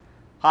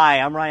Hi,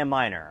 I'm Ryan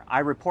Miner. I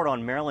report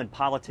on Maryland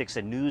politics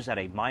and news at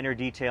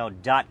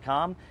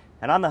aminerdetail.com,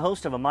 and I'm the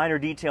host of A Miner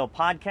Detail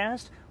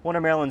podcast, one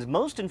of Maryland's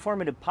most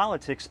informative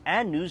politics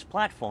and news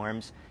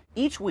platforms.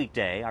 Each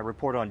weekday, I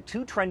report on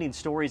 2 trending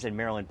stories in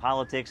Maryland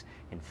politics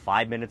in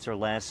 5 minutes or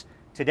less.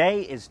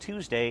 Today is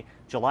Tuesday,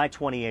 July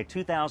 28,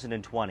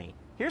 2020.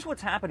 Here's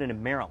what's happening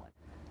in Maryland.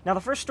 Now, the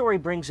first story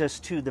brings us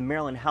to the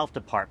Maryland Health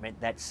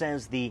Department that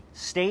says the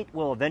state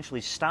will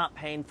eventually stop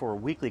paying for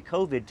weekly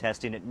COVID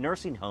testing at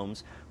nursing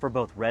homes for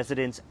both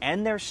residents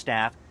and their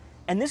staff,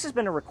 and this has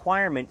been a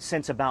requirement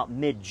since about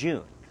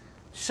mid-June.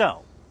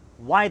 So,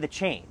 why the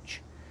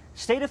change?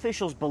 State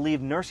officials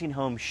believe nursing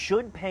homes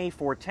should pay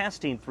for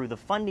testing through the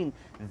funding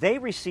they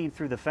receive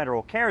through the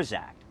Federal CARES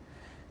Act.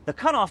 The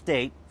cutoff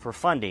date for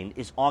funding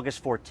is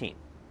August 14th.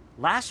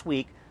 Last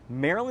week,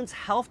 Maryland's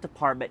Health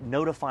Department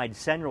notified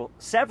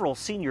several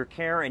senior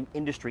care and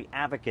industry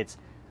advocates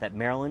that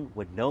Maryland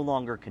would no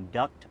longer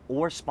conduct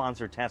or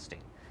sponsor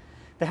testing.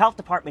 The Health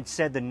Department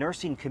said the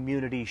nursing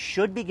community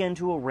should begin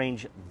to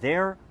arrange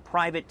their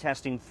private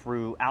testing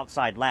through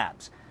outside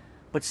labs.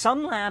 But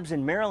some labs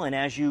in Maryland,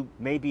 as you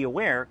may be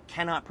aware,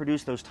 cannot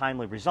produce those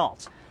timely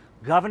results.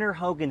 Governor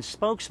Hogan's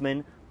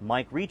spokesman,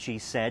 Mike Ricci,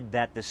 said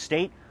that the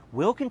state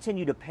will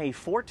continue to pay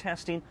for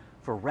testing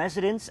for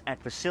residents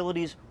at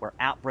facilities where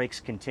outbreaks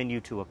continue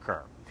to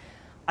occur.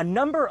 A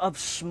number of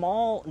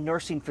small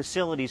nursing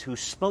facilities who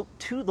spoke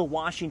to the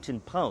Washington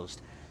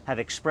Post have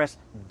expressed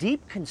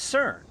deep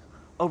concern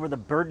over the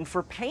burden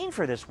for paying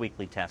for this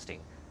weekly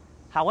testing.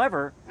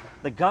 However,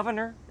 the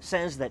governor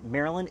says that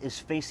Maryland is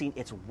facing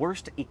its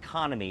worst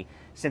economy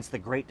since the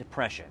Great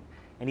Depression,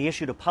 and he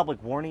issued a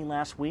public warning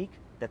last week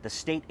that the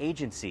state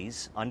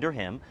agencies under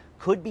him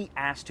could be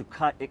asked to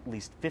cut at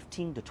least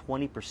 15 to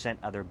 20%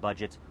 of their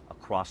budgets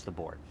across the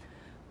board.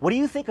 What do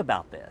you think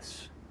about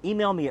this?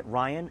 Email me at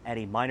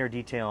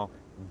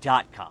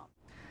ryan@aminerdetail.com.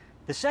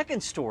 The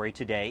second story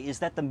today is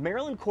that the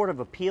Maryland Court of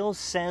Appeals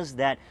says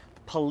that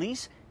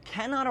police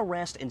cannot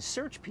arrest and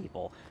search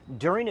people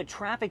during a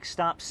traffic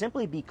stop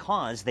simply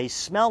because they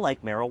smell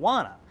like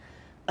marijuana.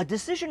 A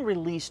decision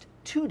released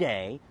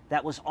today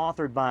that was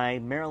authored by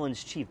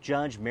Maryland's Chief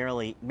Judge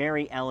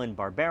Mary Ellen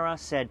Barbera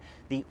said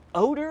the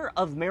odor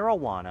of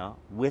marijuana,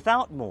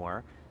 without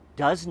more,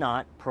 does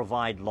not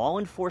provide law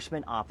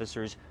enforcement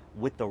officers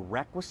with the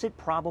requisite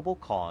probable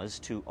cause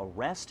to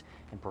arrest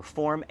and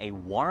perform a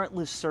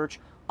warrantless search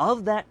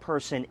of that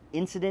person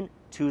incident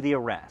to the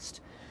arrest.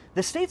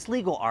 The state's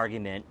legal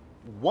argument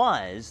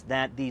was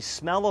that the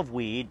smell of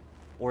weed,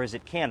 or is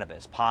it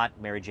cannabis, pot,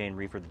 Mary Jane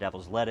reefer, the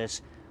devil's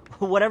lettuce,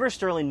 whatever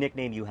sterling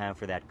nickname you have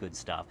for that good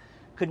stuff,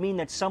 could mean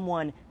that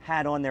someone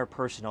had on their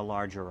person a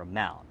larger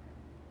amount.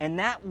 And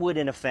that would,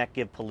 in effect,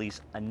 give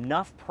police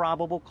enough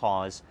probable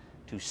cause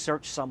to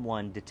search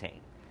someone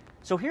detained.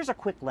 So here's a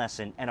quick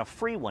lesson, and a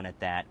free one at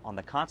that, on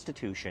the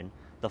Constitution,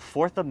 the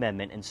Fourth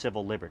Amendment, and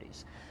civil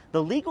liberties.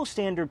 The legal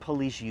standard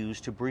police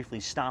use to briefly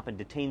stop and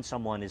detain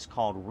someone is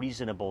called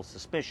reasonable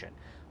suspicion,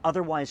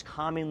 otherwise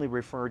commonly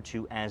referred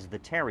to as the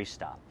Terry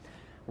stop.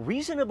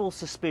 Reasonable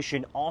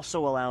suspicion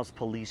also allows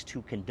police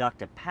to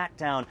conduct a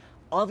pat-down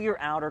of your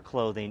outer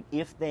clothing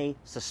if they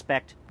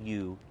suspect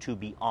you to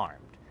be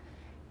armed.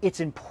 It's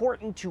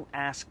important to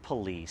ask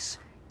police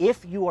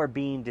if you are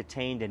being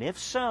detained, and if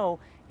so,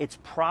 it's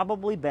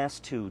probably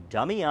best to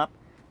dummy up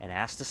and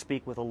ask to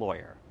speak with a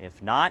lawyer.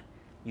 If not,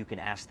 you can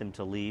ask them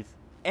to leave,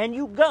 and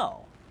you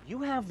go.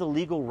 You have the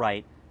legal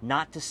right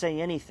not to say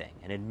anything,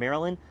 and in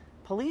Maryland,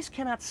 police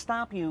cannot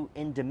stop you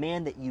and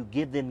demand that you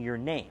give them your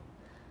name.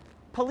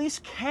 Police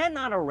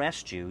cannot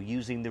arrest you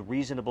using the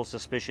reasonable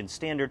suspicion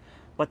standard,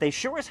 but they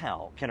sure as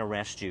hell can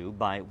arrest you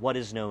by what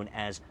is known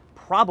as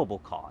probable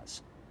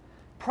cause.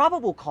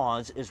 Probable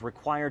cause is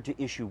required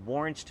to issue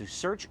warrants to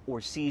search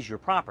or seize your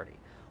property,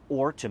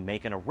 or to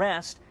make an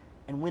arrest,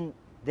 and when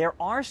there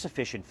are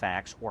sufficient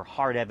facts or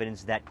hard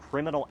evidence that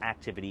criminal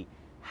activity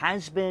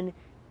has been,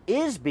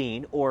 is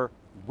being, or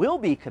will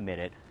be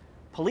committed,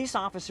 police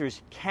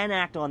officers can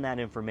act on that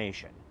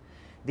information.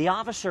 The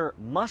officer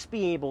must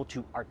be able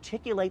to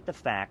articulate the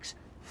facts,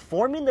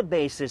 forming the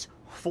basis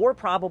for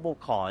probable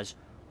cause,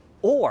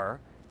 or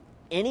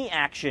any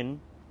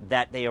action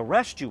that they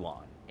arrest you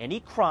on, any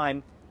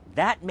crime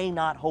that may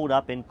not hold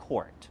up in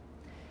court.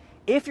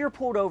 If you're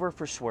pulled over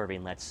for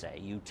swerving, let's say,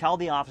 you tell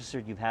the officer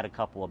you've had a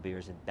couple of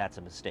beers and that's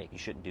a mistake, you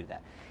shouldn't do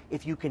that.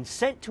 If you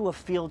consent to a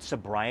field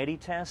sobriety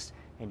test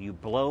and you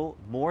blow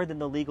more than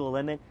the legal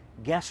limit,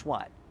 guess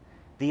what?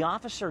 The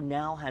officer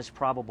now has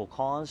probable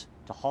cause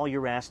to haul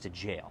your ass to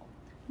jail.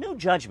 No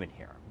judgment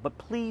here, but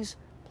please,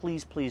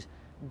 please, please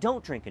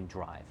don't drink and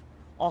drive.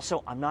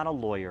 Also, I'm not a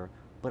lawyer,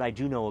 but I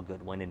do know a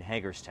good one in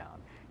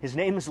Hagerstown. His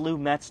name is Lou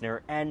Metzner,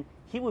 and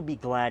he would be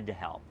glad to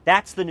help.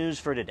 That's the news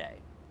for today.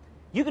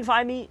 You can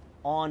find me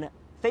on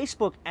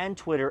Facebook and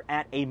Twitter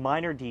at A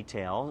Miner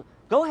Detail.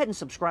 Go ahead and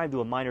subscribe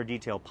to A Miner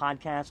Detail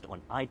podcast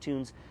on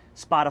iTunes,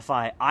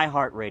 Spotify,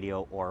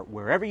 iHeartRadio, or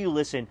wherever you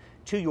listen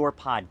to your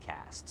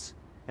podcasts.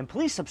 And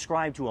please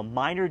subscribe to A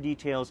Miner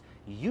Detail's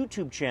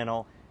YouTube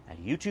channel at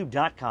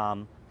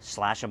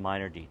youtube.com/A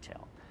Miner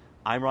Detail.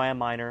 I'm Ryan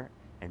Miner,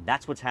 And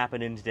that's what's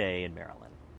happening today in Maryland.